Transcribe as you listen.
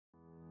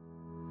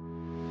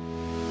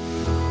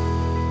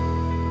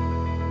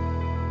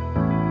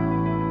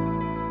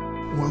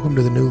Welcome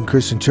to the Newland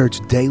Christian Church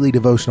Daily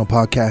Devotional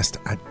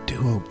Podcast. I do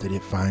hope that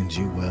it finds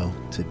you well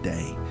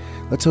today.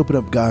 Let's open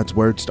up God's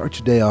Word. Start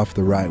your day off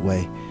the right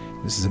way.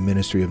 This is a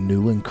ministry of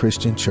Newland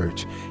Christian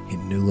Church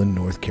in Newland,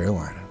 North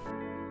Carolina.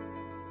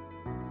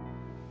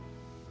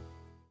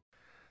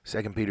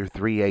 2 Peter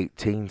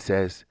 3:18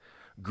 says,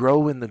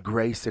 "Grow in the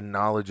grace and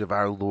knowledge of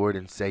our Lord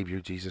and Savior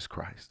Jesus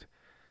Christ.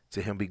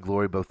 To him be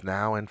glory both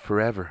now and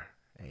forever.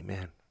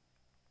 Amen."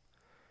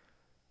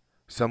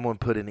 Someone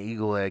put an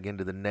eagle egg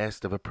into the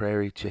nest of a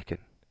prairie chicken.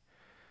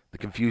 The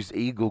confused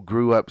eagle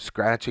grew up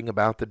scratching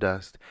about the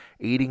dust,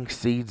 eating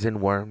seeds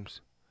and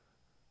worms.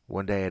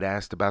 One day it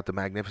asked about the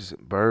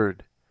magnificent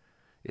bird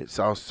it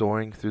saw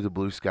soaring through the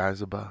blue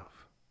skies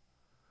above.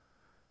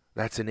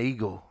 "That's an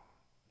eagle,"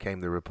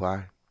 came the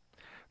reply,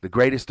 "the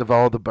greatest of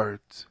all the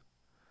birds,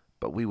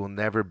 but we will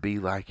never be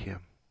like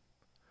him."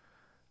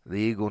 The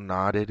eagle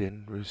nodded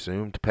and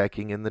resumed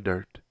pecking in the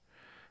dirt,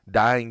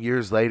 dying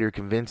years later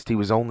convinced he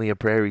was only a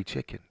prairie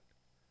chicken.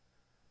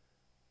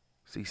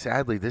 See,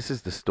 sadly, this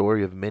is the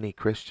story of many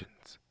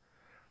Christians.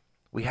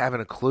 We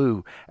haven't a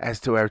clue as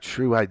to our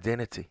true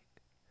identity.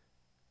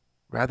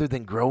 Rather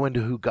than grow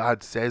into who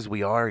God says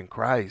we are in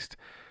Christ,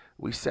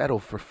 we settle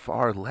for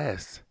far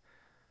less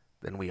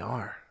than we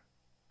are.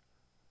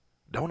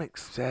 Don't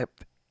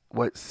accept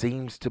what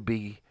seems to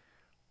be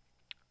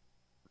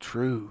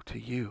true to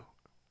you.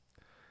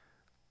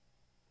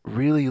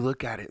 Really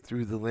look at it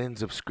through the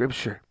lens of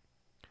Scripture.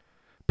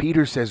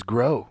 Peter says,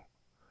 grow.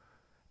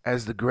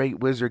 As the great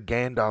wizard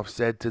Gandalf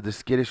said to the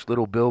skittish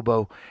little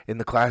Bilbo in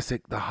the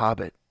classic The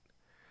Hobbit,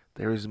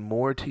 there is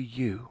more to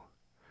you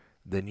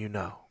than you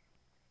know.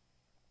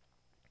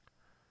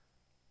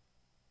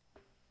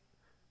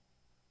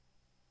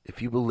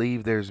 If you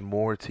believe there's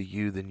more to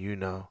you than you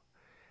know,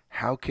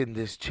 how can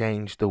this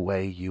change the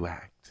way you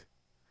act?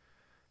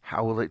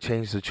 How will it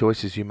change the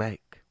choices you make?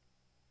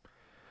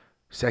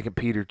 2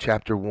 Peter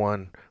chapter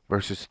 1,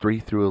 verses 3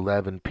 through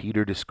 11,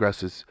 Peter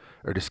discusses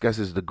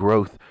the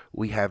growth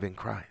we have in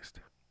Christ.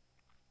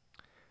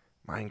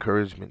 My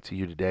encouragement to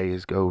you today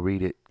is go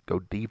read it. Go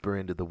deeper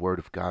into the Word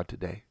of God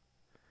today.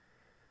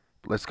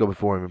 Let's go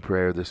before Him in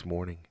prayer this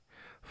morning.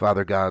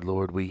 Father God,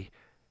 Lord, we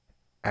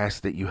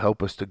ask that you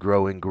help us to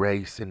grow in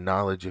grace and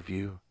knowledge of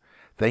you.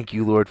 Thank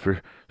you, Lord,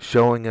 for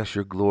showing us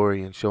your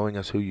glory and showing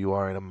us who you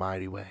are in a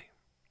mighty way.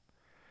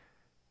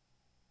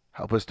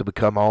 Help us to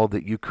become all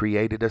that you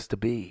created us to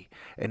be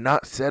and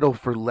not settle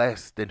for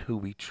less than who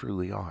we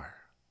truly are.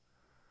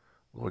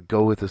 Lord,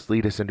 go with us,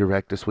 lead us, and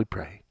direct us, we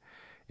pray.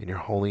 In your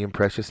holy and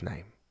precious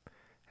name,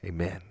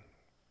 amen.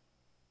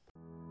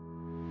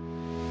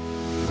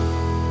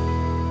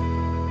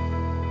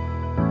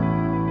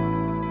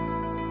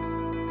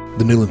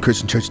 The Newland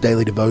Christian Church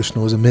Daily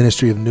Devotional is a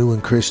ministry of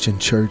Newland Christian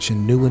Church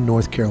in Newland,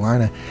 North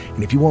Carolina.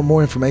 And if you want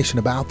more information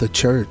about the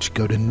church,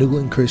 go to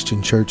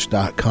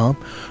newlandchristianchurch.com,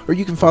 or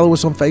you can follow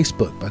us on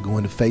Facebook by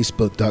going to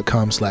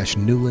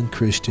facebook.com/Newland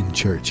Christian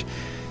Church.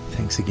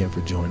 Thanks again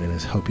for joining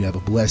us. Hope you have a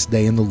blessed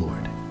day in the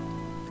Lord.